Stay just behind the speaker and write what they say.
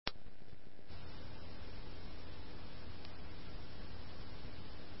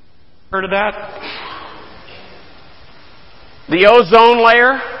Heard of that? The ozone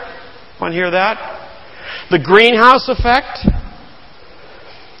layer. Want to hear that? The greenhouse effect.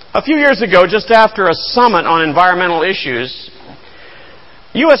 A few years ago, just after a summit on environmental issues,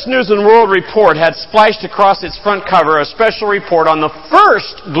 U.S. News and World Report had splashed across its front cover a special report on the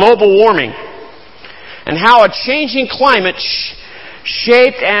first global warming and how a changing climate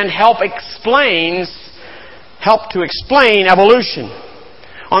shaped and helped to explain evolution.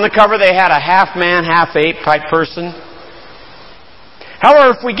 On the cover they had a half-man, half-ape type person.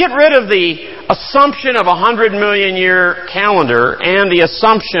 However, if we get rid of the assumption of a 100-million-year calendar and the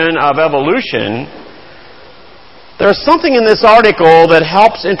assumption of evolution, there's something in this article that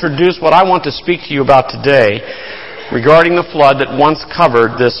helps introduce what I want to speak to you about today regarding the flood that once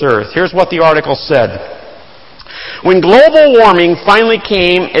covered this earth. Here's what the article said. When global warming finally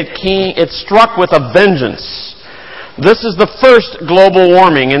came, it struck with a vengeance. This is the first global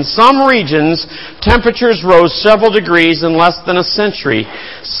warming. In some regions, temperatures rose several degrees in less than a century.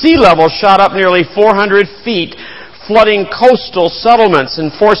 Sea level shot up nearly 400 feet, flooding coastal settlements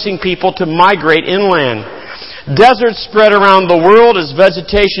and forcing people to migrate inland. Deserts spread around the world as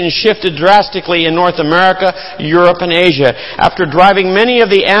vegetation shifted drastically in North America, Europe, and Asia. After driving many of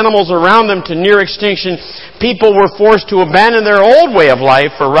the animals around them to near extinction, people were forced to abandon their old way of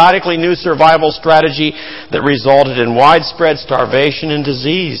life for a radically new survival strategy that resulted in widespread starvation and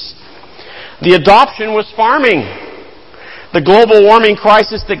disease. The adoption was farming. The global warming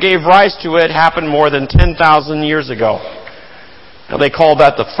crisis that gave rise to it happened more than 10,000 years ago. Now, they called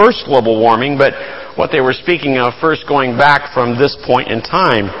that the first global warming, but what they were speaking of first going back from this point in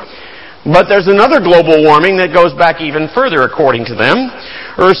time. But there's another global warming that goes back even further, according to them.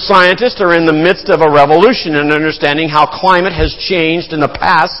 Earth scientists are in the midst of a revolution in understanding how climate has changed in the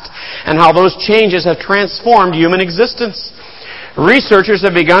past and how those changes have transformed human existence. Researchers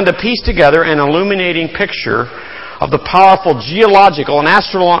have begun to piece together an illuminating picture of the powerful geological and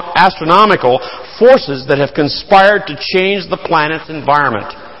astronomical forces that have conspired to change the planet's environment.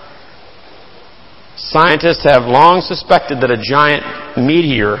 Scientists have long suspected that a giant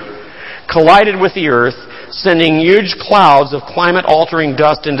meteor collided with the Earth, sending huge clouds of climate-altering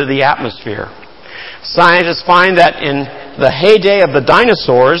dust into the atmosphere. Scientists find that in the heyday of the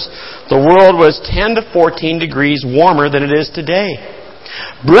dinosaurs, the world was 10 to 14 degrees warmer than it is today.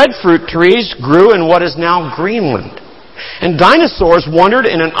 Breadfruit trees grew in what is now Greenland, and dinosaurs wandered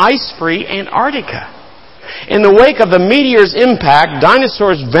in an ice-free Antarctica. In the wake of the meteor's impact,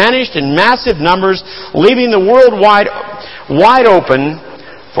 dinosaurs vanished in massive numbers, leaving the world wide open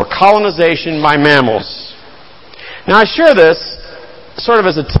for colonization by mammals. Now, I share this sort of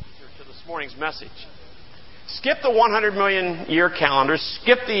as a teaser to this morning's message. Skip the 100-million-year calendar,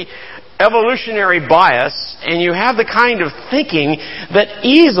 skip the evolutionary bias, and you have the kind of thinking that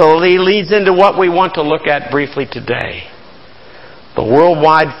easily leads into what we want to look at briefly today. The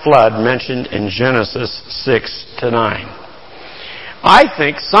worldwide flood mentioned in Genesis 6-9. I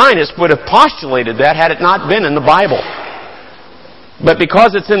think scientists would have postulated that had it not been in the Bible. But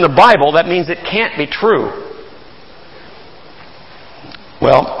because it's in the Bible, that means it can't be true.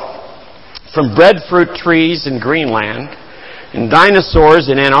 Well, from breadfruit trees in Greenland and dinosaurs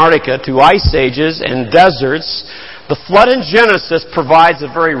in Antarctica to ice ages and deserts, the flood in Genesis provides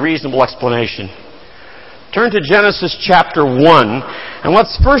a very reasonable explanation. Turn to Genesis chapter 1, and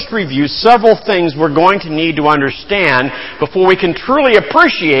let's first review several things we're going to need to understand before we can truly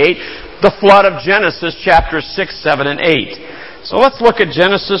appreciate the flood of Genesis chapters 6, 7, and 8. So let's look at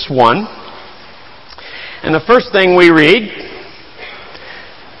Genesis 1. And the first thing we read,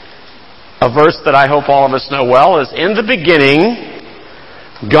 a verse that I hope all of us know well, is, "In the beginning,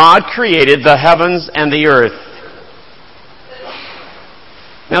 God created the heavens and the earth."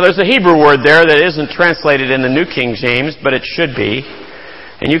 Now, there's a Hebrew word there that isn't translated in the New King James, but it should be.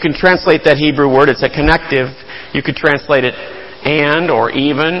 And you can translate that Hebrew word. It's a connective. You could translate it and, or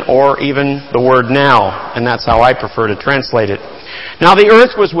even the word now. And that's how I prefer to translate it. Now, the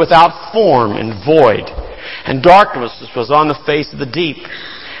earth was without form and void, and darkness was on the face of the deep.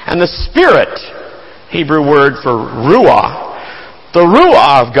 And the Spirit, Hebrew word for ruah, the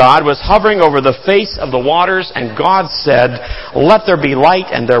ruah of God was hovering over the face of the waters, and God said, "Let there be light,"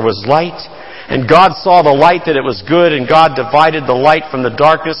 and there was light. And God saw the light that it was good, and God divided the light from the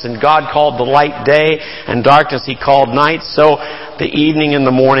darkness, and God called the light day, and darkness He called night. So the evening and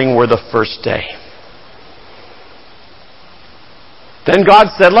the morning were the first day. Then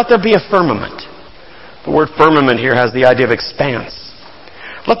God said, "Let there be a firmament." The word firmament here has the idea of expanse.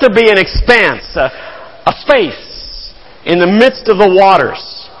 Let there be an expanse, a space in the midst of the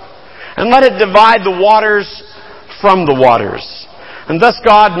waters. And let it divide the waters from the waters. And thus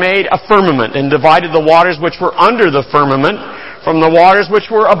God made a firmament and divided the waters which were under the firmament from the waters which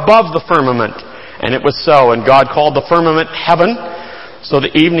were above the firmament. And it was so. And God called the firmament heaven. So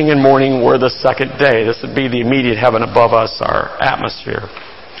the evening and morning were the second day. This would be the immediate heaven above us, our atmosphere.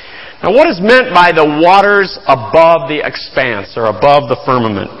 Now what is meant by the waters above the expanse or above the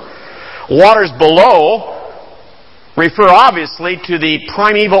firmament? Waters below refer obviously to the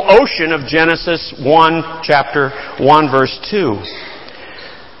primeval ocean of Genesis 1, chapter 1, verse 2.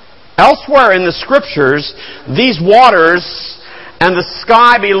 Elsewhere in the Scriptures, these waters and the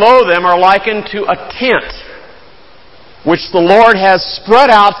sky below them are likened to a tent, which the Lord has spread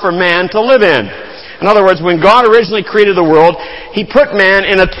out for man to live in. In other words, when God originally created the world, He put man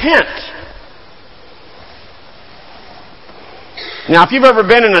in a tent. Now, if you've ever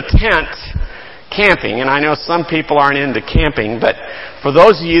been in a tent camping, and I know some people aren't into camping, but for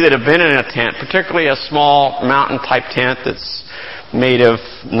those of you that have been in a tent, particularly a small mountain-type tent that's made of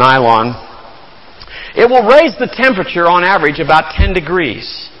nylon, it will raise the temperature on average about 10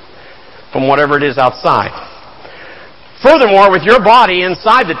 degrees from whatever it is outside. Furthermore, with your body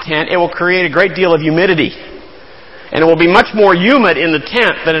inside the tent, it will create a great deal of humidity. And it will be much more humid in the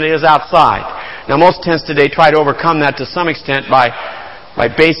tent than it is outside. Now, most tents today try to overcome that to some extent by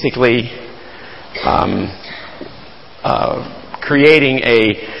basically creating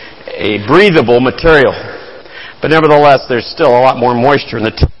a breathable material. But nevertheless, there's still a lot more moisture in the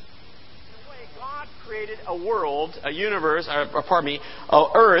tent. In a way, God created a world, a universe,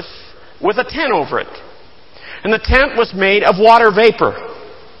 Earth, with a tent over it. And the tent was made of water vapor.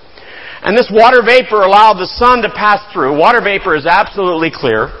 And this water vapor allowed the sun to pass through. Water vapor is absolutely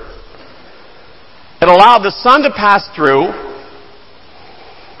clear. It allowed the sun to pass through.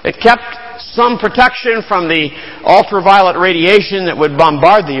 It kept some protection from the ultraviolet radiation that would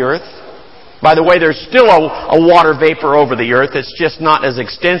bombard the earth. By the way, there's still a water vapor over the earth. It's just not as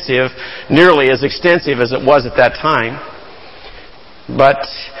extensive, nearly as extensive as it was at that time. But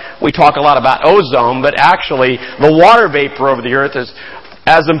we talk a lot about ozone, but actually the water vapor over the earth is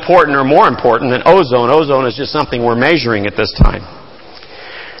as important or more important than ozone. Ozone is just something we're measuring at this time.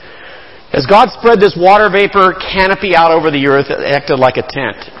 As God spread this water vapor canopy out over the earth, it acted like a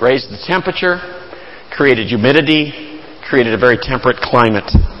tent. It raised the temperature, created humidity, created a very temperate climate.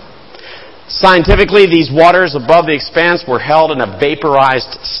 Scientifically, these waters above the expanse were held in a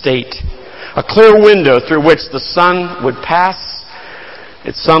vaporized state. A clear window through which the sun would pass,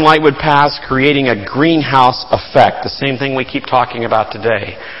 its sunlight would pass, creating a greenhouse effect. The same thing we keep talking about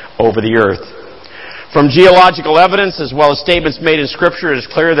today over the earth. From geological evidence as well as statements made in Scripture, it is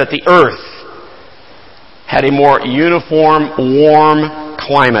clear that the earth had a more uniform, warm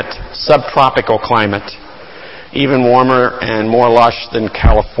climate, subtropical climate, even warmer and more lush than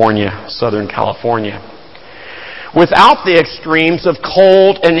California, Southern California. Without the extremes of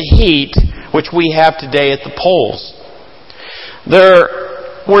cold and heat which we have today at the poles. There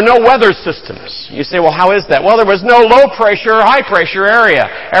were no weather systems. You say, well, how is that? Well, there was no low pressure or high pressure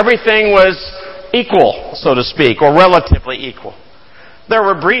area. Everything was equal, so to speak, or relatively equal. There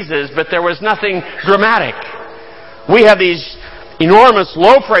were breezes, but there was nothing dramatic. We have these enormous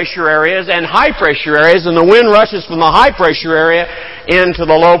low pressure areas and high pressure areas, and the wind rushes from the high pressure area into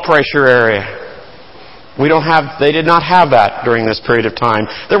the low pressure area. They did not have that during this period of time.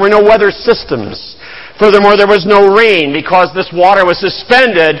 There were no weather systems. Furthermore, there was no rain because this water was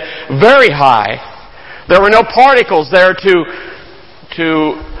suspended very high. There were no particles there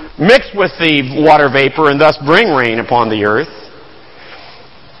to mix with the water vapor and thus bring rain upon the earth.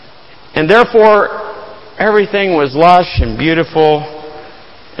 And therefore, everything was lush and beautiful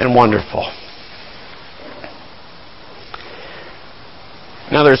and wonderful.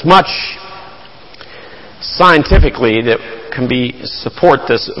 Now, there's much scientifically that can support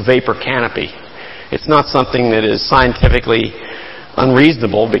this vapor canopy. It's not something that is scientifically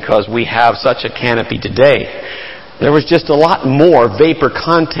unreasonable because we have such a canopy today. There was just a lot more vapor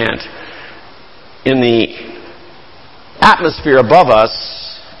content in the atmosphere above us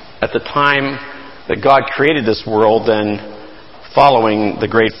at the time that God created this world than following the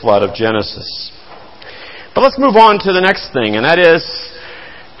great flood of Genesis. But let's move on to the next thing, and that is,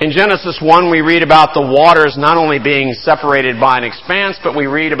 in Genesis 1, we read about the waters not only being separated by an expanse, but we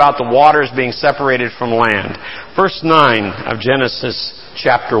read about the waters being separated from land. Verse 9 of Genesis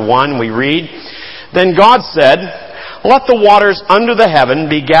chapter 1, we read, "Then God said, 'Let the waters under the heaven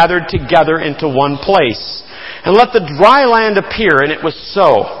be gathered together into one place, and let the dry land appear,' and it was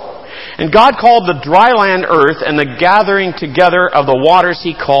so. And God called the dry land earth, and the gathering together of the waters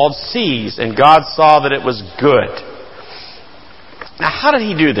He called seas. And God saw that it was good." Now, how did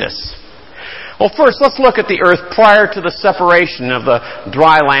He do this? Well, first, let's look at the earth prior to the separation of the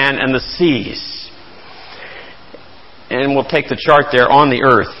dry land and the seas. And we'll take the chart there on the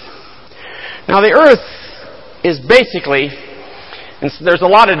earth. Now, the earth is basically, and there's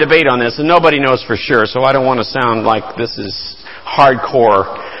a lot of debate on this, and nobody knows for sure, so I don't want to sound like this is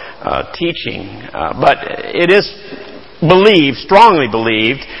hardcore teaching. But it is believed, strongly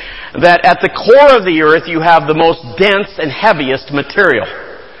believed, that at the core of the earth you have the most dense and heaviest material.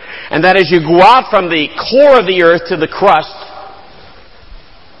 And that as you go out from the core of the earth to the crust,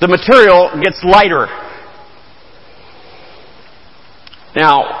 the material gets lighter.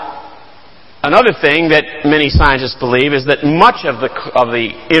 Now, another thing that many scientists believe is that much of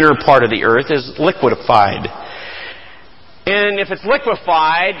the inner part of the earth is liquefied. And if it's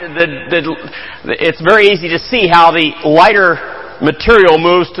liquefied, it's very easy to see how the lighter material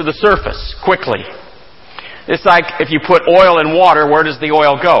moves to the surface quickly. It's like if you put oil in water, where does the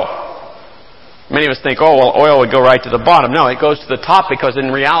oil go? Many of us think, oh, well, oil would go right to the bottom. No, it goes to the top because in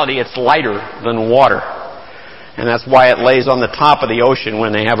reality it's lighter than water. And that's why it lays on the top of the ocean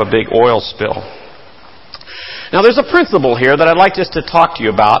when they have a big oil spill. Now there's a principle here that I'd like just to talk to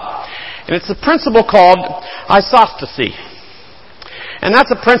you about. And it's a principle called isostasy. And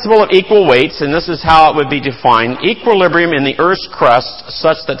that's a principle of equal weights, and this is how it would be defined. Equilibrium in the Earth's crust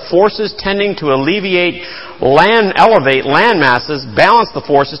such that forces tending to elevate land masses balance the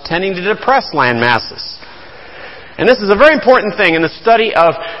forces tending to depress land masses. And this is a very important thing in the study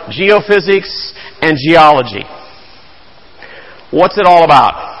of geophysics and geology. What's it all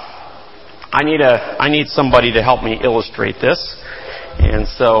about? I need somebody to help me illustrate this. And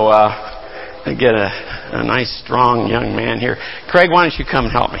so I get a nice, strong young man here. Craig, why don't you come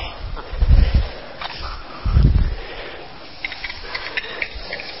and help me?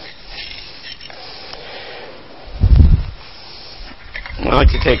 I like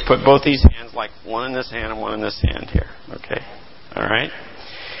to put both these hands, like one in this hand and one in this hand here. Okay? All right?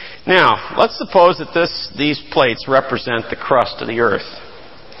 Now, let's suppose that these plates represent the crust of the earth.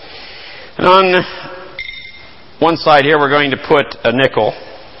 And on one side here, we're going to put a nickel.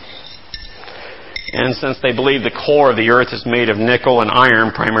 And since they believe the core of the earth is made of nickel and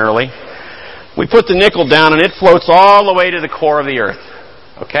iron primarily, we put the nickel down and it floats all the way to the core of the earth.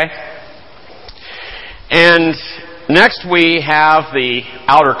 Okay? And next we have the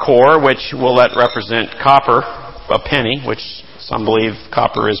outer core, which we'll let represent copper, a penny, which some believe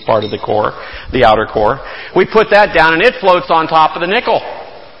copper is part of the core, the outer core. We put that down and it floats on top of the nickel.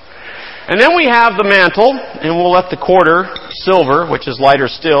 And then we have the mantle, and we'll let the quarter, silver, which is lighter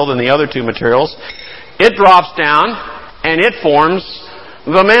still than the other two materials, it drops down and it forms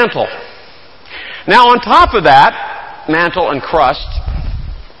the mantle. Now on top of that mantle and crust,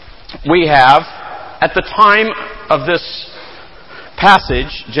 we have, at the time of this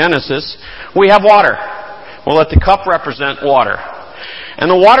passage, Genesis, we have water. We'll let the cup represent water. And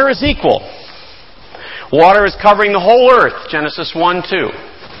the water is equal. Water is covering the whole earth, Genesis 1:2.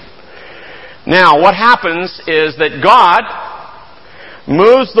 Now, what happens is that God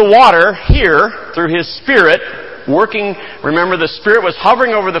moves the water here through His Spirit, working. Remember, the Spirit was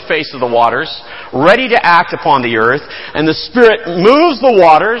hovering over the face of the waters, ready to act upon the earth, and the Spirit moves the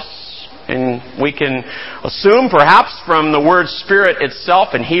waters. And we can assume, perhaps, from the word spirit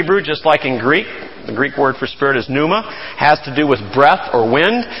itself in Hebrew, just like in Greek, the Greek word for spirit is pneuma, has to do with breath or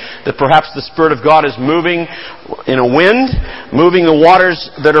wind, that perhaps the Spirit of God is moving in a wind, moving the waters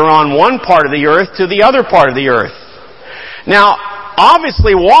that are on one part of the earth to the other part of the earth. Now,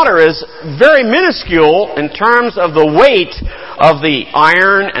 obviously water is very minuscule in terms of the weight of the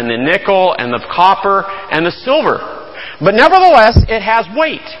iron and the nickel and the copper and the silver. But nevertheless, it has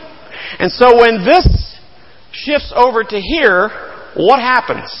weight. And so when this shifts over to here, what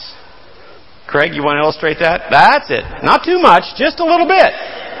happens? Craig, you want to illustrate that? That's it. Not too much, just a little bit.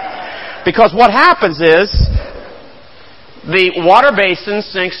 Because what happens is the water basin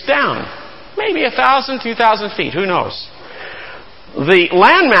sinks down. Maybe 1,000, 2,000 feet, who knows? The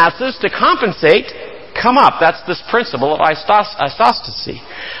land masses, to compensate, come up. That's this principle of isostasy.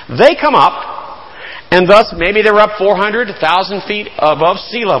 They come up, and thus maybe they're up 400, 1,000 feet above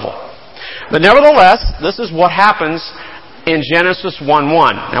sea level. But nevertheless, this is what happens in Genesis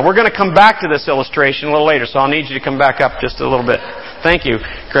 1:1. Now we're going to come back to this illustration a little later, so I'll need you to come back up just a little bit. Thank you,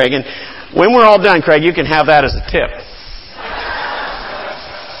 Craig. And when we're all done, Craig, you can have that as a tip.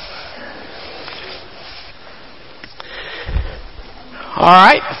 All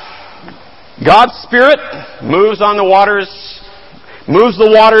right. God's Spirit moves on the waters, moves the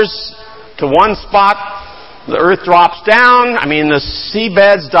waters to one spot. The earth drops down. The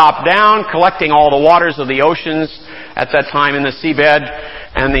seabeds drop down, collecting all the waters of the oceans at that time in the seabed.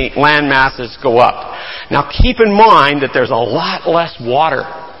 and the land masses go up. Now keep in mind that there's a lot less water.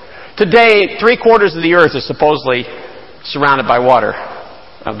 Today, 3/4 of the earth is supposedly surrounded by water.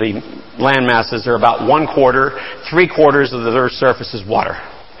 Of the land masses are about 1/4, 3/4 of the earth's surface is water.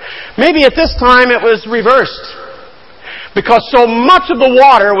 Maybe at this time it was reversed, because so much of the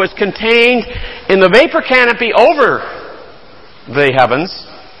water was contained in the vapor canopy over the heavens,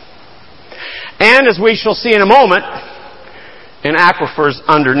 and as we shall see in a moment, in aquifers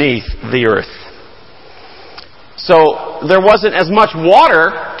underneath the earth. So there wasn't as much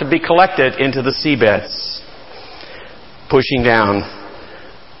water to be collected into the seabeds, pushing down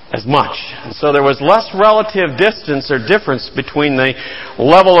as much. And so there was less relative distance or difference between the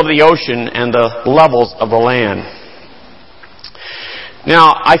level of the ocean and the levels of the land.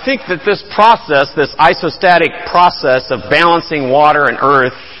 Now, I think that this process, this isostatic process of balancing water and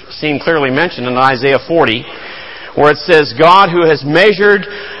earth, seen clearly mentioned in Isaiah 40, where it says, God who has measured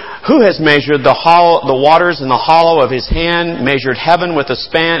the waters in the hollow of His hand, measured heaven with a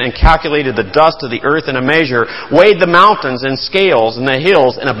span, and calculated the dust of the earth in a measure, weighed the mountains in scales and the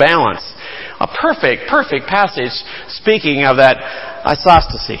hills in a balance. A perfect passage speaking of that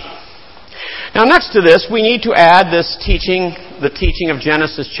isostasy. Now next to this, we need to add this teaching, the teaching of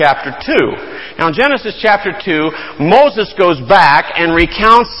Genesis chapter 2. Now in Genesis chapter 2, Moses goes back and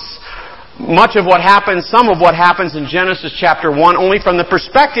recounts much of what happens, some of what happens in Genesis chapter 1, only from the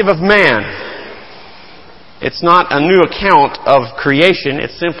perspective of man. It's not a new account of creation.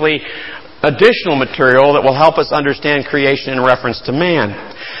 It's simply additional material that will help us understand creation in reference to man.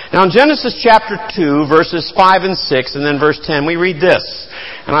 Now in Genesis chapter 2, verses 5 and 6, and then verse 10, we read this.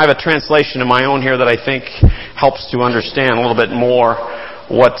 And I have a translation of my own here that I think helps to understand a little bit more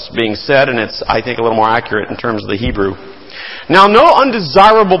what's being said, and it's, I think, a little more accurate in terms of the Hebrew. Now no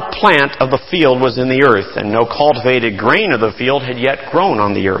undesirable plant of the field was in the earth, and no cultivated grain of the field had yet grown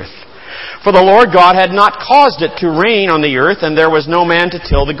on the earth. For the Lord God had not caused it to rain on the earth, and there was no man to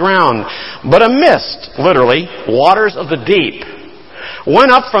till the ground. But a mist, literally, waters of the deep,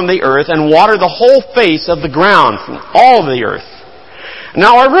 went up from the earth and watered the whole face of the ground, from all of the earth.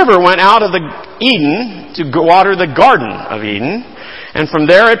 Now a river went out of Eden to water the Garden of Eden, and from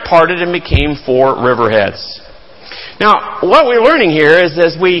there it parted and became 4 riverheads. Now, what we're learning here is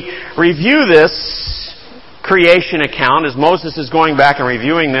as we review this creation account, as Moses is going back and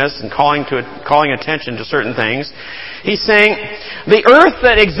reviewing this and calling attention to certain things, he's saying the earth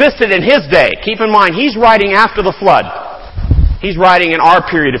that existed in his day, keep in mind, he's writing after the flood. He's writing in our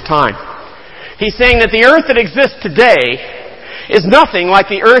period of time. He's saying that the earth that exists today is nothing like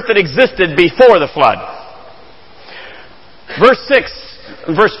the earth that existed before the flood.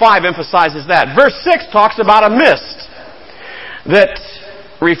 Verse 5 emphasizes that. Verse 6 talks about a mist that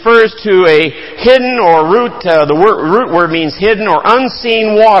refers to a hidden or root, the root word means hidden or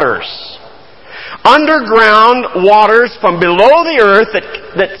unseen waters. Underground waters from below the earth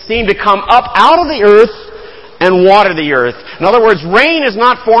that seem to come up out of the earth and water the earth. In other words, rain is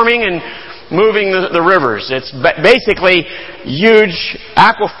not forming and moving the rivers. It's basically huge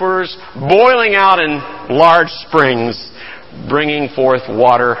aquifers boiling out in large springs, bringing forth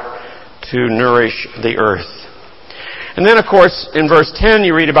water to nourish the earth. And then, of course, in verse 10,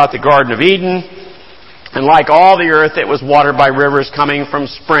 you read about the Garden of Eden. And like all the earth, it was watered by rivers coming from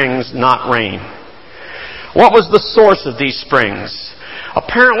springs, not rain. What was the source of these springs?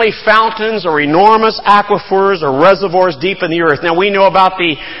 Apparently fountains or enormous aquifers or reservoirs deep in the earth. Now, we know about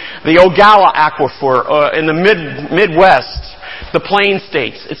the Ogallala Aquifer in the Midwest, the Plain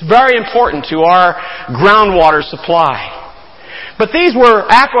States. It's very important to our groundwater supply. But these were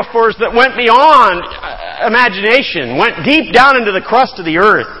aquifers that went beyond imagination, went deep down into the crust of the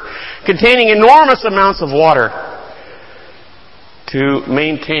earth, containing enormous amounts of water to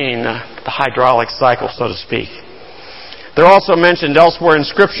maintain the hydraulic cycle, so to speak. They're also mentioned elsewhere in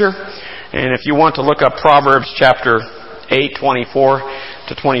Scripture, and if you want to look up Proverbs chapter 8, 24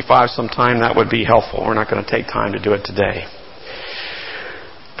 to 25 sometime, that would be helpful. We're not going to take time to do it today.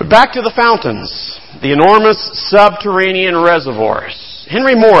 But back to the fountains, the enormous subterranean reservoirs.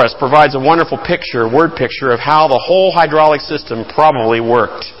 Henry Morris provides a wonderful word picture of how the whole hydraulic system probably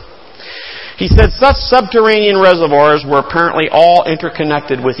worked. He said such subterranean reservoirs were apparently all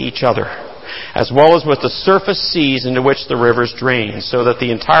interconnected with each other, as well as with the surface seas into which the rivers drained, so that the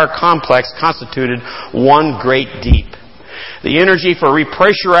entire complex constituted one great deep. The energy for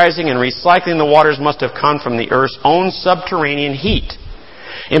repressurizing and recycling the waters must have come from the earth's own subterranean heat,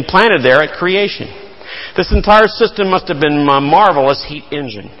 implanted there at creation. This entire system must have been a marvelous heat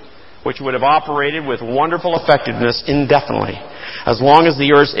engine. which would have operated with wonderful effectiveness indefinitely, as long as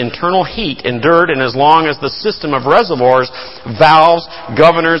the Earth's internal heat endured and as long as the system of reservoirs, valves,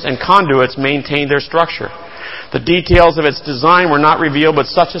 governors, and conduits maintained their structure. The details of its design were not revealed, but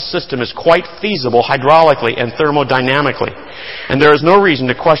such a system is quite feasible hydraulically and thermodynamically, and there is no reason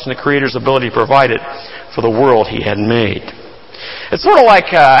to question the Creator's ability to provide it for the world He had made. It's sort of like,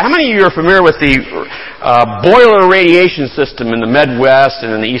 how many of you are familiar with the boiler radiation system in the Midwest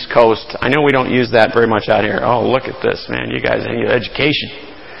and in the East Coast? I know we don't use that very much out here. Oh, look at this, man. You guys need education.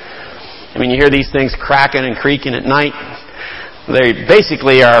 I mean, you hear these things cracking and creaking at night. They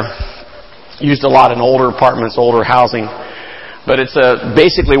basically are used a lot in older apartments, older housing. But it's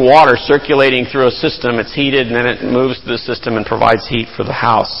basically water circulating through a system. It's heated and then it moves to the system and provides heat for the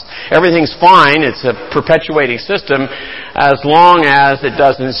house. Everything's fine. It's a perpetuating system as long as it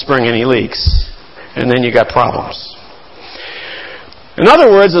doesn't spring any leaks. And then you got problems. In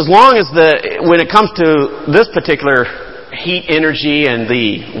other words, as long as when it comes to this particular heat energy and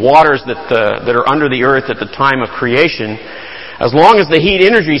the waters that are under the earth at the time of creation, as long as the heat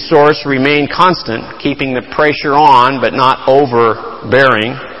energy source remained constant, keeping the pressure on but not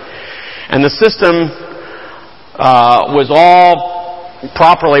overbearing, and the system was all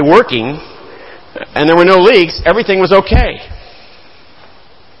properly working, and there were no leaks, everything was okay.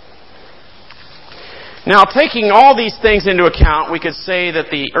 Now, taking all these things into account, we could say that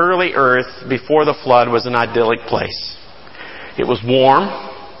the early earth before the flood was an idyllic place. It was warm,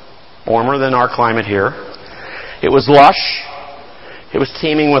 warmer than our climate here. It was lush. It was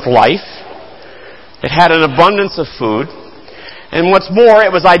teeming with life. It had an abundance of food. And what's more,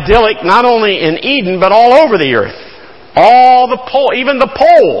 it was idyllic not only in Eden, but all over the earth. Even the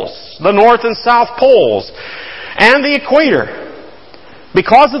poles, the north and south poles, and the equator.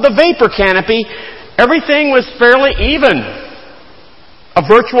 Because of the vapor canopy, everything was fairly even. A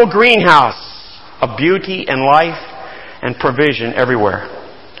virtual greenhouse of beauty and life and provision everywhere.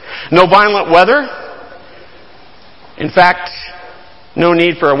 No violent weather. In fact, no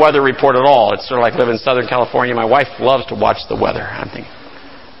need for a weather report at all. It's sort of like living in Southern California. My wife loves to watch the weather. I'm thinking,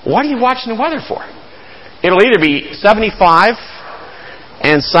 what are you watching the weather for? It'll either be 75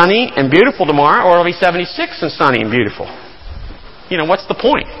 and sunny and beautiful tomorrow, or it'll be 76 and sunny and beautiful. You know, what's the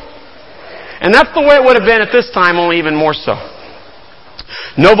point? And that's the way it would have been at this time, only even more so.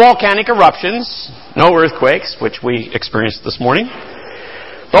 No volcanic eruptions, no earthquakes, which we experienced this morning.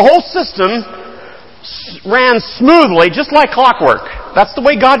 The whole system ran smoothly, just like clockwork. That's the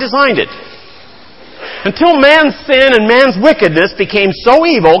way God designed it. Until man's sin and man's wickedness became so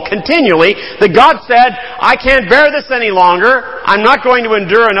evil continually that God said, I can't bear this any longer. I'm not going to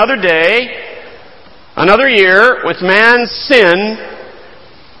endure another day, another year with man's sin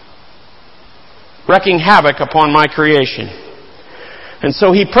wreaking havoc upon my creation. And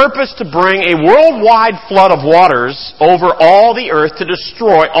so He purposed to bring a worldwide flood of waters over all the earth to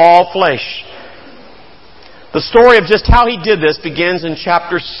destroy all flesh. The story of just how He did this begins in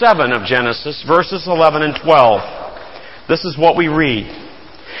chapter 7 of Genesis, verses 11 and 12. This is what we read.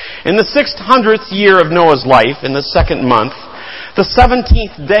 In the 600th year of Noah's life, in the 2nd month, the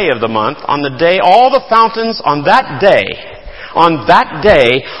 17th day of the month, on the day all the fountains on that day,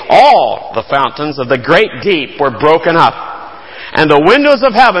 all the fountains of the great deep were broken up, and the windows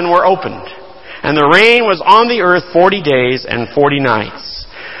of heaven were opened, and the rain was on the earth 40 days and 40 nights.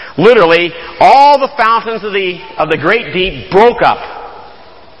 Literally, all the fountains of the great deep broke up.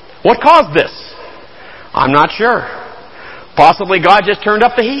 What caused this? I'm not sure. Possibly God just turned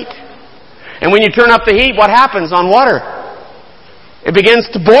up the heat. And when you turn up the heat, what happens on water? It begins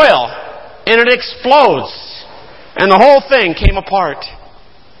to boil, and it explodes. And the whole thing came apart.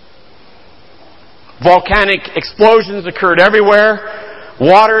 Volcanic explosions occurred everywhere.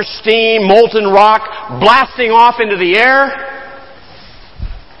 Water, steam, molten rock blasting off into the air,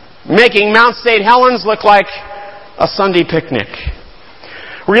 making Mount St. Helens look like a Sunday picnic,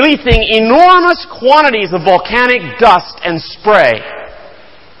 releasing enormous quantities of volcanic dust and spray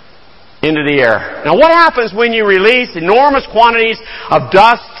into the air. Now, what happens when you release enormous quantities of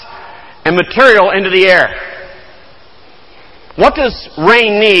dust and material into the air? What does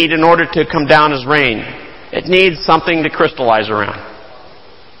rain need in order to come down as rain? It needs something to crystallize around.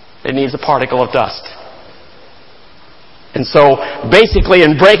 It needs a particle of dust. And so, basically,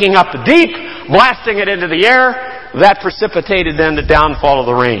 in breaking up the deep, blasting it into the air, that precipitated then the downfall of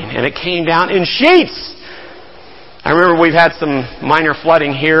the rain. And it came down in sheets. I remember we've had some minor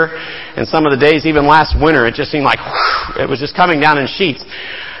flooding here, and some of the days, even last winter, it just seemed like it was just coming down in sheets.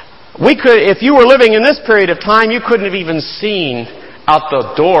 If you were living in this period of time, you couldn't have even seen out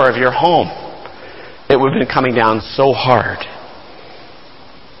the door of your home. It would have been coming down so hard.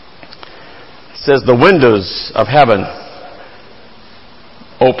 says the windows of heaven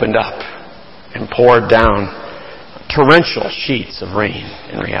opened up and poured down torrential sheets of rain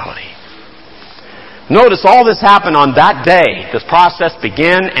in reality. Notice all this happened on that day. This process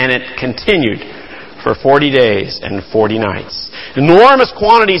began and it continued for 40 days and 40 nights. Enormous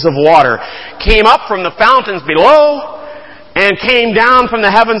quantities of water came up from the fountains below and came down from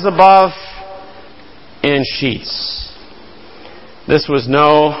the heavens above in sheets. This was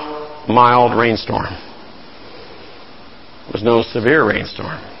no mild rainstorm. It was no severe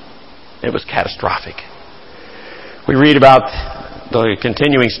rainstorm. It was catastrophic. We read about the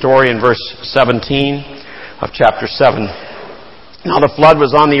continuing story in verse 17 of chapter 7. Now the flood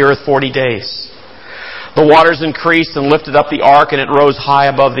was on the earth 40 days. The waters increased and lifted up the ark, and it rose high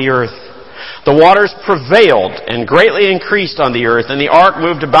above the earth. The waters prevailed and greatly increased on the earth, and the ark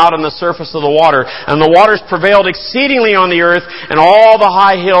moved about on the surface of the water. And the waters prevailed exceedingly on the earth, and all the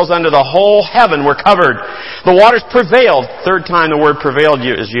high hills under the whole heaven were covered. The waters prevailed, third time the word prevailed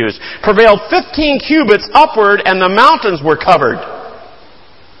is used, prevailed 15 cubits upward, and the mountains were covered.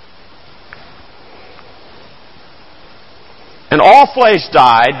 And all flesh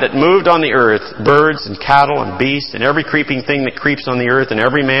died that moved on the earth, birds and cattle and beasts and every creeping thing that creeps on the earth, and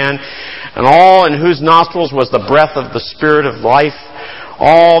every man, and all in whose nostrils was the breath of the Spirit of life.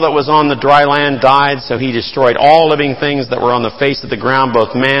 All that was on the dry land died, so he destroyed all living things that were on the face of the ground,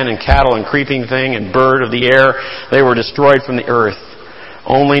 both man and cattle and creeping thing and bird of the air. They were destroyed from the earth.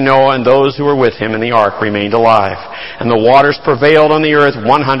 Only Noah and those who were with him in the ark remained alive. And the waters prevailed on the earth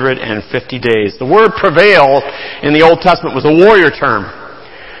 150 days. The word prevail in the Old Testament was a warrior term.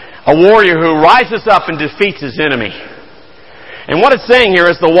 A warrior who rises up and defeats his enemy. And what it's saying here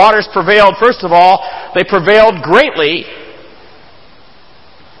is the waters prevailed, first of all, they prevailed greatly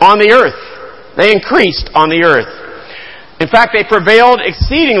on the earth. They increased on the earth. In fact, they prevailed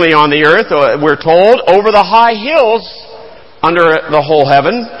exceedingly on the earth, we're told, over the high hills under the whole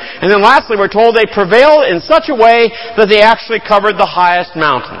heaven. And then lastly, we're told they prevailed in such a way that they actually covered the highest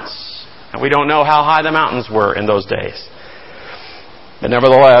mountains. And we don't know how high the mountains were in those days. But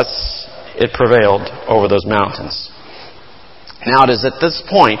nevertheless, it prevailed over those mountains. Now it is at this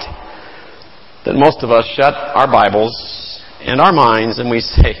point that most of us shut our Bibles and our minds and we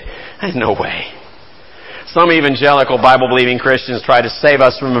say, no way. Some evangelical Bible-believing Christians try to save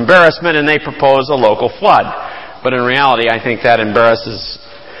us from embarrassment and they propose a local flood. But in reality, I think that embarrasses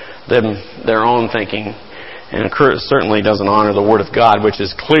them, their own thinking, and it certainly doesn't honor the Word of God, which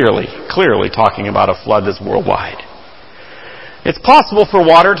is clearly talking about a flood that's worldwide. It's possible for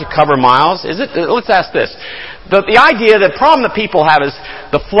water to cover miles. Is it? Let's ask this. The idea, the problem that people have is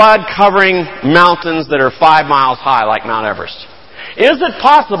the flood covering mountains that are 5 miles high, like Mount Everest. Is it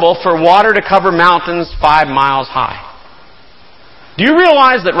possible for water to cover mountains 5 miles high? Do you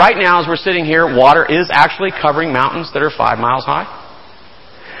realize that right now as we're sitting here, water is actually covering mountains that are 5 miles high?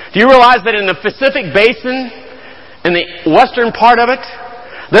 Do you realize that in the Pacific Basin, in the western part of it,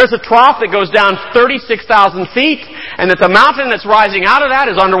 there's a trough that goes down 36,000 feet, and that the mountain that's rising out of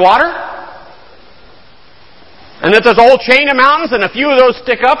that is underwater? And that there's a whole chain of mountains, and a few of those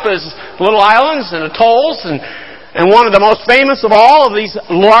stick up as little islands and atolls, and one of the most famous of all of these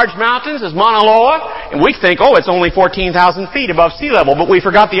large mountains is Mauna Loa. And we think, it's only 14,000 feet above sea level. But we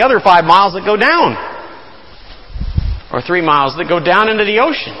forgot the other 5 miles that go down. Or 3 miles that go down into the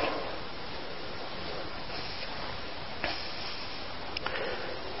ocean.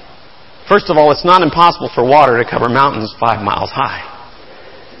 First of all, it's not impossible for water to cover mountains 5 miles high.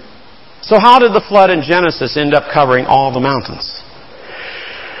 So how did the flood in Genesis end up covering all the mountains?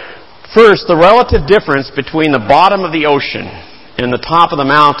 First, the relative difference between the bottom of the ocean and the top of the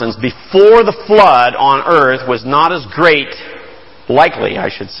mountains before the flood on earth was not as great, likely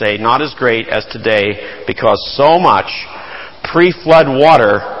I should say, not as great as today, because so much pre-flood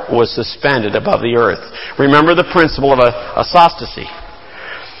water was suspended above the earth. Remember the principle of apostasy.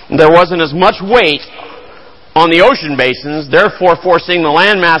 There wasn't as much weight on the ocean basins, therefore forcing the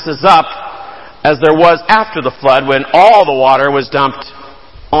land masses up, as there was after the flood when all the water was dumped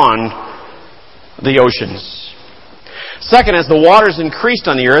on the oceans. Second, as the waters increased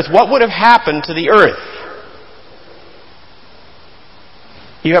on the earth, what would have happened to the earth?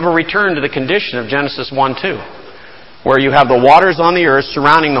 You have a return to the condition of Genesis 1:2, where you have the waters on the earth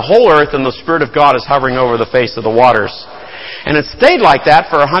surrounding the whole earth and the Spirit of God is hovering over the face of the waters. And it stayed like that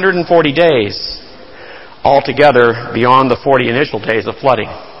for 140 days, altogether beyond the 40 initial days of flooding.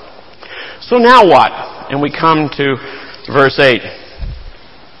 So now what? And we come to verse 8.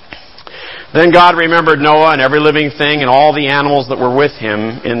 Then God remembered Noah and every living thing and all the animals that were with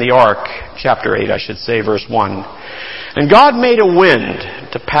him in the ark. Chapter 8, I should say, verse 1. And God made a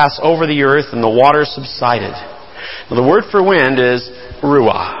wind to pass over the earth, and the waters subsided. Now, the word for wind is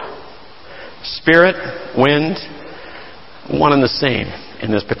ruah. Spirit, wind, one and the same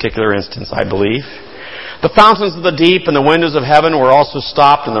in this particular instance, I believe. The fountains of the deep and the windows of heaven were also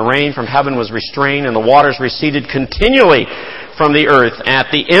stopped, and the rain from heaven was restrained, and the waters receded continually from the earth. At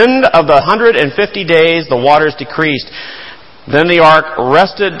the end of the 150 days, the waters decreased. Then the ark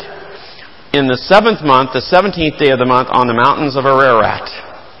rested in the 7th month, the 17th day of the month, on the mountains of Ararat.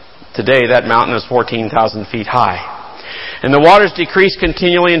 Today, that mountain is 14,000 feet high. And the waters decreased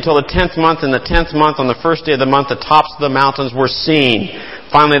continually until the 10th month. In the 10th month, on the first day of the month, the tops of the mountains were seen.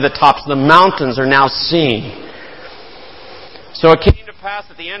 Finally, the tops of the mountains are now seen. So it came to pass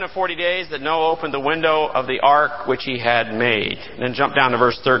at the end of 40 days that Noah opened the window of the ark which he had made. Then jump down to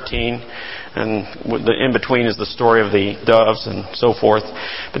verse 13, and in between is the story of the doves and so forth.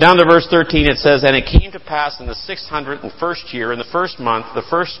 But down to verse 13 it says, And it came to pass in the 601st year, in the first month, the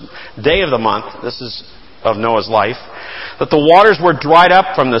first day of the month, this is of Noah's life, that the waters were dried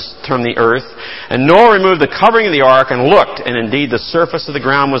up from the earth. And Noah removed the covering of the ark and looked, and indeed the surface of the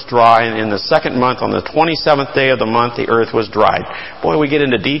ground was dry. And in the 2nd month, on the 27th day of the month, the earth was dried. Boy, we get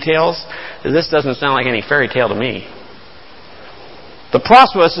into details. This doesn't sound like any fairy tale to me. The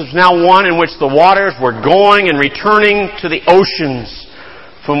process is now one in which the waters were going and returning to the oceans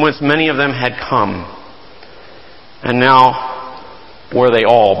from whence many of them had come, and now where they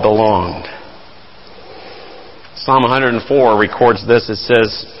all belonged. Psalm 104 records this. It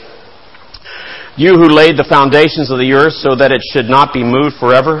says, You who laid the foundations of the earth so that it should not be moved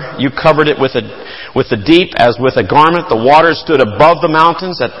forever, you covered it with the deep as with a garment. The waters stood above the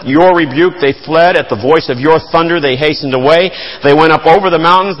mountains. At your rebuke they fled. At the voice of your thunder they hastened away. They went up over the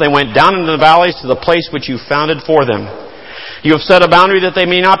mountains. They went down into the valleys to the place which you founded for them. You have set a boundary that they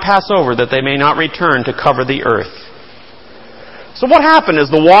may not pass over, that they may not return to cover the earth. So what happened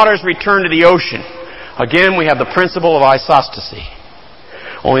as the waters returned to the ocean? Again, we have the principle of isostasy.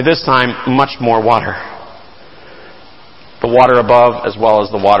 Only this time, much more water. The water above as well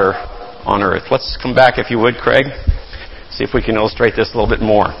as the water on earth. Let's come back, if you would, Craig. See if we can illustrate this a little bit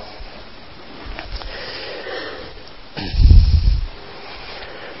more.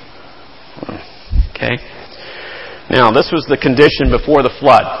 Okay. Now, this was the condition before the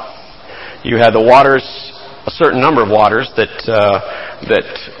flood. You had the waters, a certain number of waters that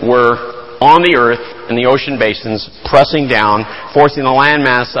were on the earth in the ocean basins, pressing down, forcing the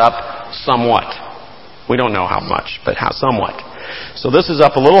landmass up somewhat. We don't know how much, but somewhat. So this is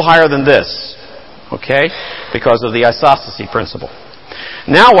up a little higher than this, okay, because of the isostasy principle.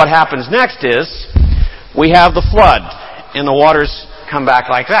 Now what happens next is we have the flood, and the waters come back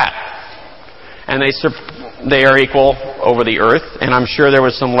like that. And they are equal over the earth, and I'm sure there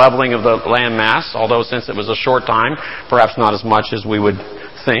was some leveling of the landmass, although since it was a short time, perhaps not as much as we would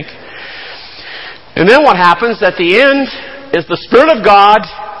think. And then what happens at the end is the Spirit of God,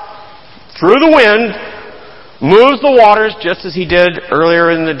 through the wind, moves the waters just as He did earlier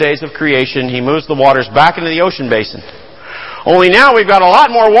in the days of creation. He moves the waters back into the ocean basin. Only now we've got a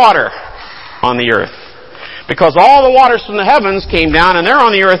lot more water on the earth, because all the waters from the heavens came down, and they're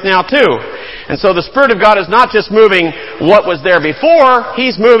on the earth now too. And so the Spirit of God is not just moving what was there before,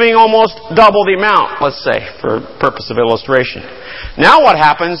 He's moving almost double the amount, let's say, for purpose of illustration. Now what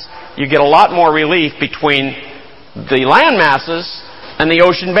happens, you get a lot more relief between the land masses and the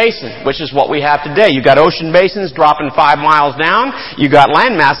ocean basin, which is what we have today. You've got ocean basins dropping 5 miles down. You've got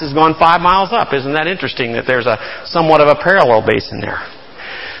land masses going 5 miles up. Isn't that interesting that there's somewhat of a parallel basin there?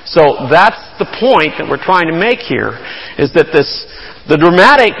 So that's the point that we're trying to make here, is that the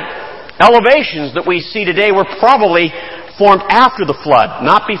dramatic elevations that we see today were probably formed after the flood,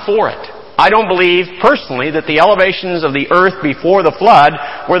 not before it. I don't believe, personally, that the elevations of the earth before the flood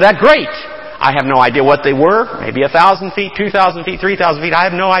were that great. I have no idea what they were. Maybe 1,000 feet, 2,000 feet, 3,000 feet. I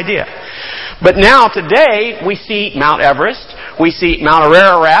have no idea. But now, today, we see Mount Everest. We see Mount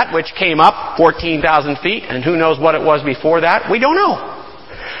Ararat, which came up 14,000 feet. And who knows what it was before that? We don't know.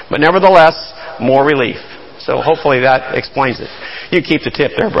 But nevertheless, more relief. So hopefully that explains it. You keep the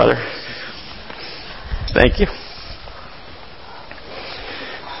tip there, brother. Thank you.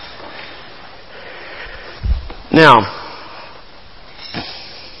 Now,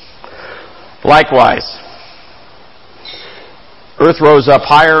 likewise, earth rose up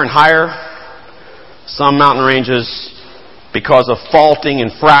higher and higher. Some mountain ranges, because of faulting and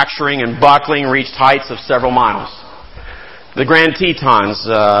fracturing and buckling, reached heights of several miles. The Grand Tetons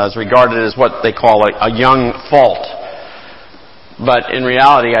is regarded as what they call a young fault. But in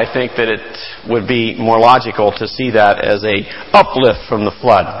reality, I think that it would be more logical to see that as a uplift from the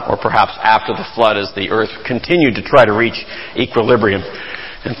flood, or perhaps after the flood as the earth continued to try to reach equilibrium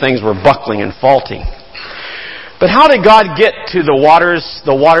and things were buckling and faulting. But how did God get to the waters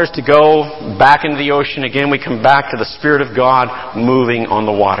to go back into the ocean? Again, we come back to the Spirit of God moving on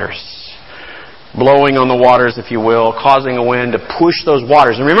the waters. Blowing on the waters, if you will, causing a wind to push those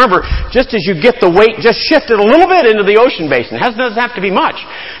waters. And remember, just as you get the weight, just shift it a little bit into the ocean basin. It doesn't have to be much.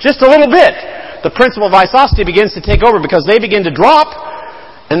 Just a little bit. The principle of isosity begins to take over because they begin to drop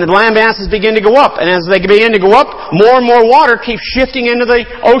and the land masses begin to go up. And as they begin to go up, more and more water keeps shifting into the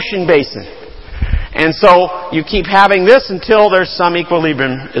ocean basin. And so you keep having this until there's some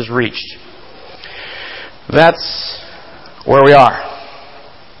equilibrium is reached. That's where we are.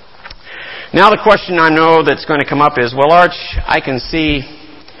 Now the question I know that's going to come up is, well, Arch, I can see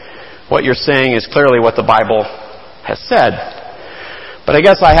what you're saying is clearly what the Bible has said. But I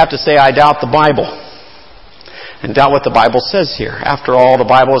guess I have to say I doubt the Bible. And doubt what the Bible says here. After all, the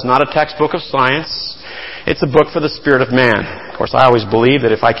Bible is not a textbook of science. It's a book for the spirit of man. Of course, I always believe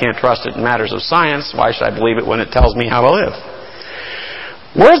that if I can't trust it in matters of science, why should I believe it when it tells me how to live?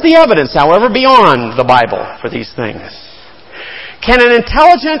 Where's the evidence, however, beyond the Bible for these things? Can an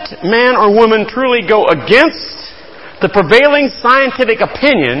intelligent man or woman truly go against the prevailing scientific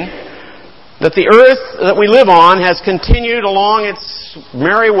opinion that the earth that we live on has continued along its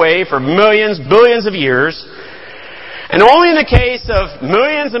merry way for millions, billions of years? And only in the case of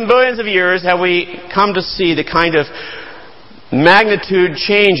millions and billions of years have we come to see the kind of magnitude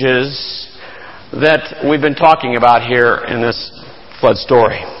changes that we've been talking about here in this flood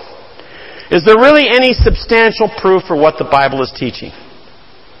story. Is there really any substantial proof for what the Bible is teaching?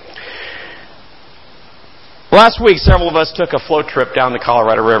 Last week, several of us took a float trip down the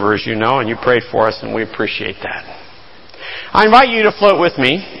Colorado River, as you know, and you prayed for us, and we appreciate that. I invite you to float with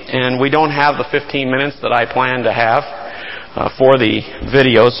me, and we don't have the 15 minutes that I planned to have for the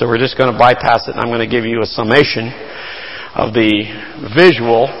video, so we're just going to bypass it, and I'm going to give you a summation of the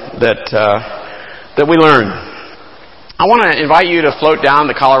visual that we learned. I want to invite you to float down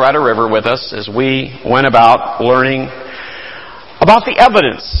the Colorado River with us as we went about learning about the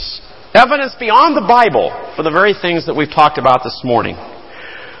evidence beyond the Bible for the very things that we've talked about this morning.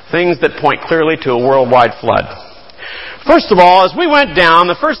 Things that point clearly to a worldwide flood. First of all, as we went down,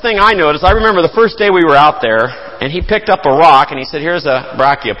 the first thing I noticed, I remember the first day we were out there, and he picked up a rock and he said, "Here's a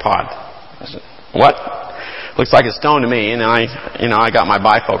brachiopod." I said, "What?" "Looks like a stone to me." And I got my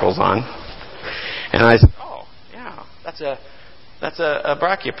bifocals on. And I said, That's a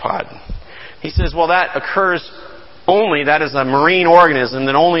brachiopod. He says, well, that is a marine organism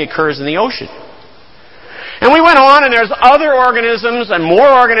that only occurs in the ocean. And we went on, and there's other organisms and more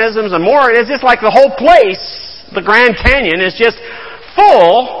organisms and more. It's just like the whole place, the Grand Canyon, is just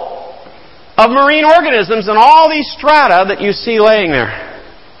full of marine organisms and all these strata that you see laying there.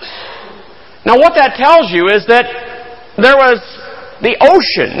 Now what that tells you is that there was the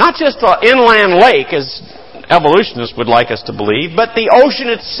ocean, not just an inland lake, as evolutionists would like us to believe, but the ocean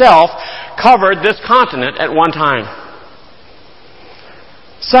itself covered this continent at one time.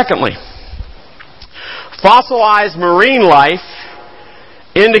 Secondly, fossilized marine life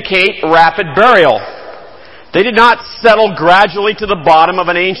indicate rapid burial. They did not settle gradually to the bottom of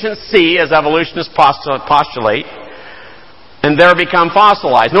an ancient sea, as evolutionists postulate, and there become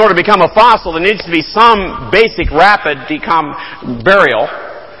fossilized. In order to become a fossil, there needs to be some basic rapid burial.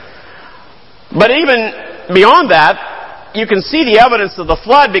 But even beyond that, you can see the evidence of the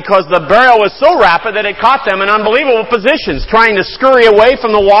flood because the burial was so rapid that it caught them in unbelievable positions, trying to scurry away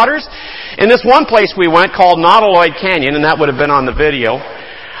from the waters. In this one place we went called Nautiloid Canyon, and that would have been on the video.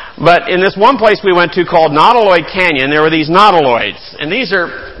 But in this one place we went to called Nautiloid Canyon, there were these nautiloids. And these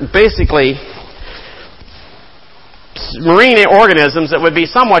are basically marine organisms that would be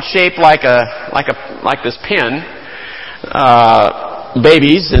somewhat shaped like this pin,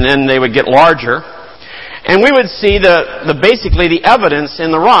 babies, and then they would get larger. And we would see basically the evidence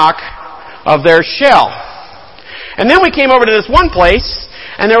in the rock of their shell. And then we came over to this one place,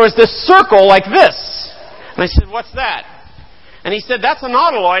 and there was this circle like this. And I said, "What's that?" And he said, "That's a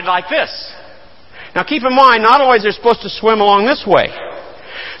nautiloid like this." Now keep in mind, nautiloids are supposed to swim along this way.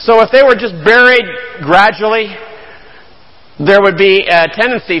 So if they were just buried gradually, there would be a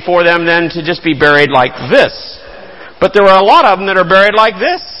tendency for them then to just be buried like this. But there were a lot of them that are buried like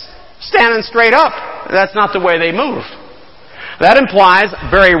this, standing straight up. That's not the way they moved. That implies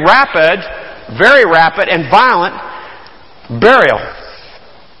very rapid and violent burial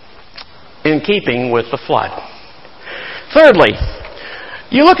in keeping with the flood. Thirdly,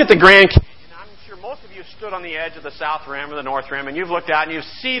 you look at the Grand Canyon. I'm sure most of you stood on the edge of the south rim or the north rim, and you've looked out and you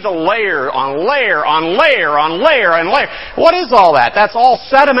see the layer on layer on layer on layer on layer. What is all that? That's all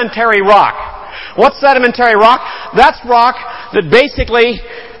sedimentary rock. What's sedimentary rock? That's rock that basically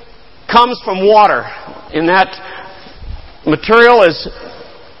comes from water. In that material is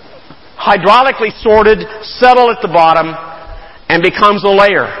hydraulically sorted, settled at the bottom, and becomes a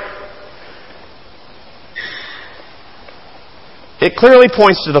layer. It clearly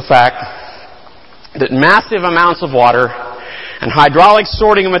points to the fact that massive amounts of water and hydraulic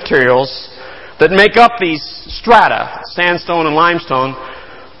sorting of materials that make up these strata, sandstone and limestone,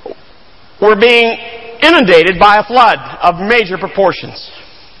 were being inundated by a flood of major proportions.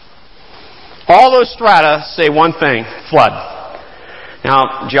 All those strata say one thing: flood.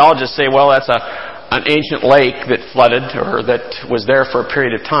 Now, geologists say, well, that's an ancient lake that flooded or that was there for a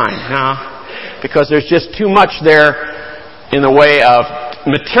period of time. No, because there's just too much there in the way of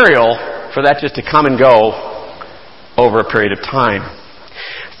material for that just to come and go over a period of time.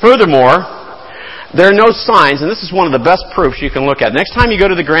 Furthermore, there are no signs, and this is one of the best proofs you can look at. Next time you go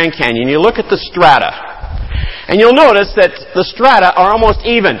to the Grand Canyon, you look at the strata, and you'll notice that the strata are almost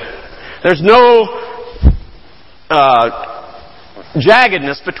even. There's no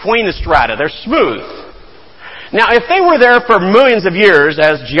jaggedness between the strata. They're smooth. Now, if they were there for millions of years,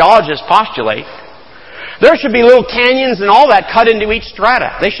 as geologists postulate, there should be little canyons and all that cut into each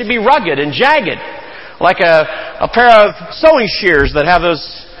strata. They should be rugged and jagged, like a pair of sewing shears that have those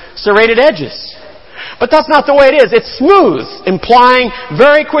serrated edges. But that's not the way it is. It's smooth, implying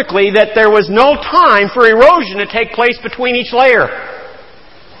very quickly that there was no time for erosion to take place between each layer.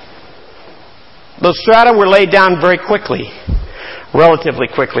 Those strata were laid down very quickly, relatively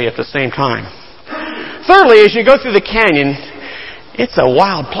quickly at the same time. Thirdly, as you go through the canyon, it's a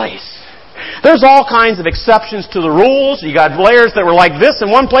wild place. There's all kinds of exceptions to the rules. You got layers that were like this in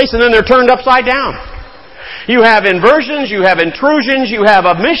one place and then they're turned upside down. You have inversions, you have intrusions, you have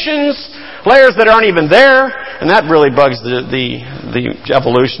omissions, layers that aren't even there, and that really bugs the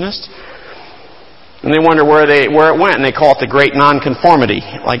evolutionists. And they wonder where it went, and they call it the great nonconformity.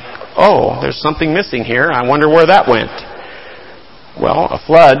 Like, oh, there's something missing here. I wonder where that went. Well, a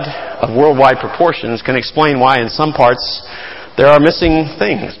flood of worldwide proportions can explain why in some parts there are missing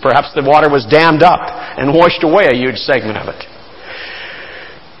things. Perhaps the water was dammed up and washed away a huge segment of it.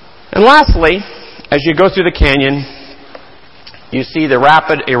 And lastly, as you go through the canyon, you see the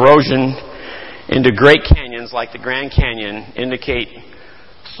rapid erosion into great canyons like the Grand Canyon indicate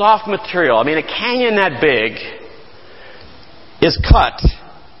soft material. I mean, a canyon that big is cut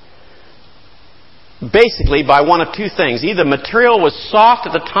basically by one of two things. Either material was soft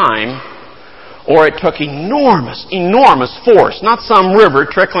at the time, or it took enormous force. Not some river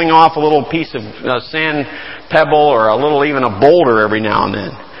trickling off a little piece of sand pebble or a little even a boulder every now and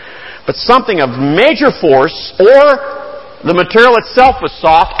then. But something of major force, or the material itself was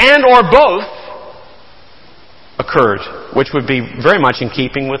soft, and or both occurred, which would be very much in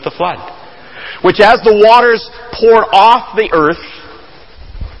keeping with the flood. Which as the waters poured off the earth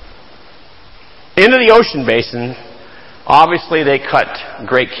into the ocean basin, obviously they cut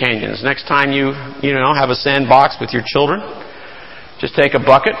great canyons. Next time you have a sandbox with your children, just take a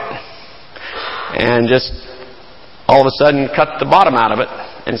bucket and just all of a sudden cut the bottom out of it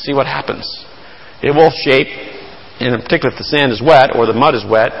and see what happens. It will shape, and in particular if the sand is wet or the mud is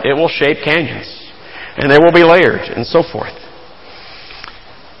wet, it will shape canyons. And they will be layered and so forth.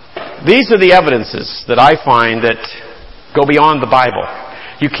 These are the evidences that I find that go beyond the Bible.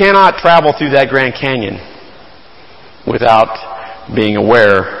 You cannot travel through that Grand Canyon without being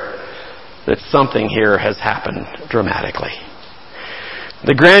aware that something here has happened dramatically.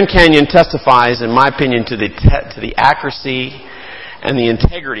 The Grand Canyon testifies, in my opinion, to the accuracy and the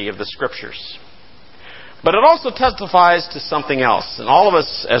integrity of the Scriptures. But it also testifies to something else. And all of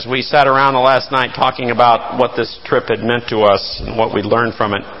us, as we sat around the last night talking about what this trip had meant to us and what we'd learned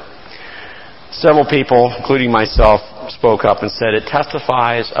from it, several people, including myself, spoke up and said it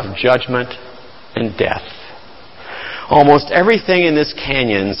testifies of judgment and death. Almost everything in this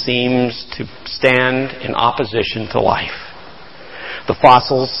canyon seems to stand in opposition to life. The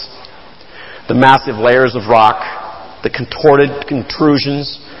fossils, the massive layers of rock, the contorted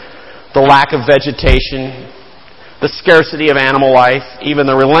intrusions, the lack of vegetation, the scarcity of animal life, even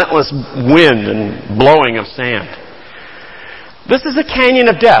the relentless wind and blowing of sand. This is a canyon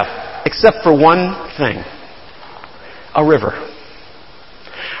of death, except for one thing: a river.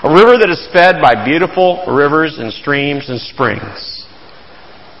 A river that is fed by beautiful rivers and streams and springs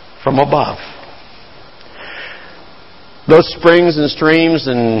from above. Those springs and streams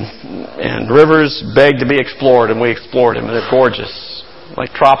and rivers beg to be explored, and we explored them. They're gorgeous,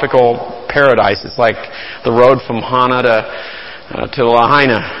 like tropical paradise. It's like the road from Hana to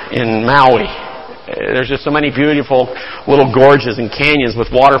Lahaina in Maui. There's just so many beautiful little gorges and canyons with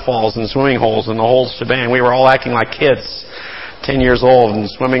waterfalls and swimming holes and the whole shebang. We were all acting like kids, 10 years old, and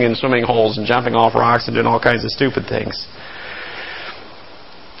swimming in swimming holes and jumping off rocks and doing all kinds of stupid things.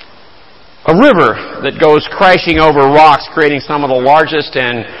 A river that goes crashing over rocks, creating some of the largest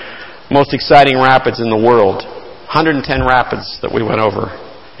and most exciting rapids in the world. 110 rapids that we went over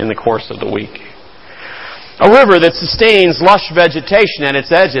in the course of the week. A river that sustains lush vegetation at its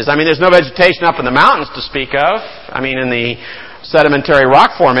edges. I mean, there's no vegetation up in the mountains to speak of. I mean, in the sedimentary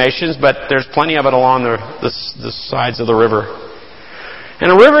rock formations, but there's plenty of it along the sides of the river. And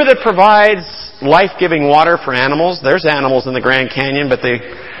a river that provides life-giving water for animals. There's animals in the Grand Canyon, but they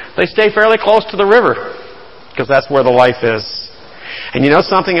stay fairly close to the river because that's where the life is. And you know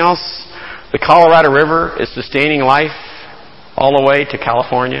something else? The Colorado River is sustaining life all the way to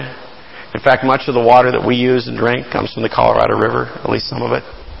California. In fact, much of the water that we use and drink comes from the Colorado River, at least some of it.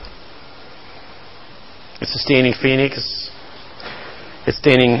 It's sustaining Phoenix. It's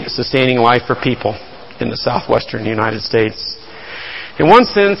sustaining life for people in the southwestern United States. In one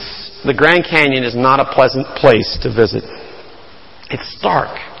sense, the Grand Canyon is not a pleasant place to visit. It's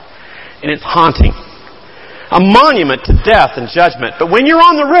stark and it's haunting. A monument to death and judgment. But when you're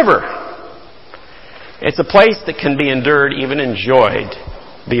on the river, it's a place that can be endured, even enjoyed,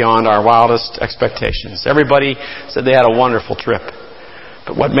 beyond our wildest expectations. Everybody said they had a wonderful trip.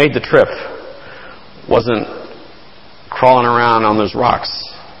 But what made the trip wasn't crawling around on those rocks.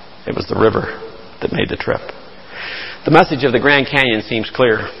 It was the river that made the trip. The message of the Grand Canyon seems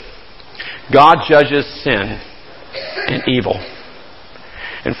clear. God judges sin and evil.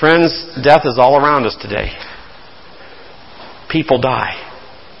 And friends, death is all around us today. People die.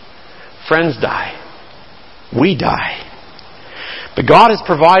 Friends die. We die. But God has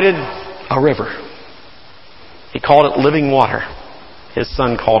provided a river. He called it living water. His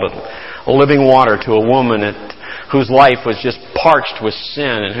Son called it living water to a woman whose life was just parched with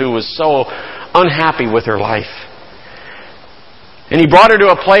sin and who was so unhappy with her life. And He brought her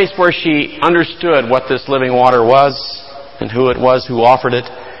to a place where she understood what this living water was and who it was who offered it.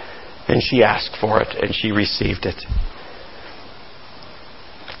 And she asked for it and she received it.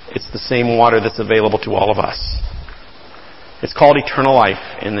 It's the same water that's available to all of us. It's called eternal life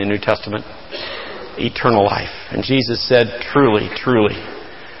in the New Testament. Eternal life. And Jesus said, truly, truly,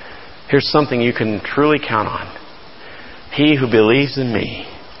 here's something you can truly count on. He who believes in me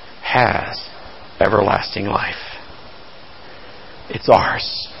has everlasting life. It's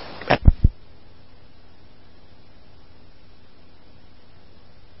ours.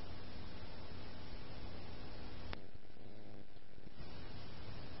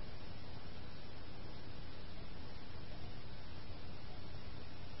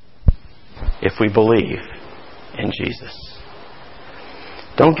 If we believe in Jesus.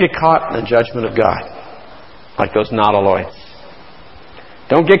 Don't get caught in the judgment of God like those nautiloids.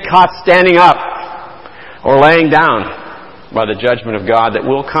 Don't get caught standing up or laying down by the judgment of God that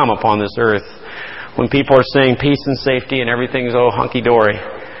will come upon this earth when people are saying peace and safety and everything's hunky-dory.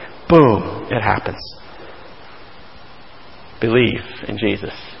 Boom, it happens. Believe in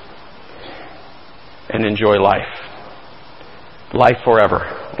Jesus and enjoy life. Life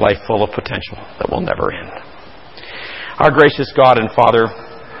forever. Life full of potential that will never end. Our gracious God and Father,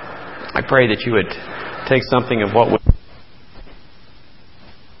 I pray that You would take something of what we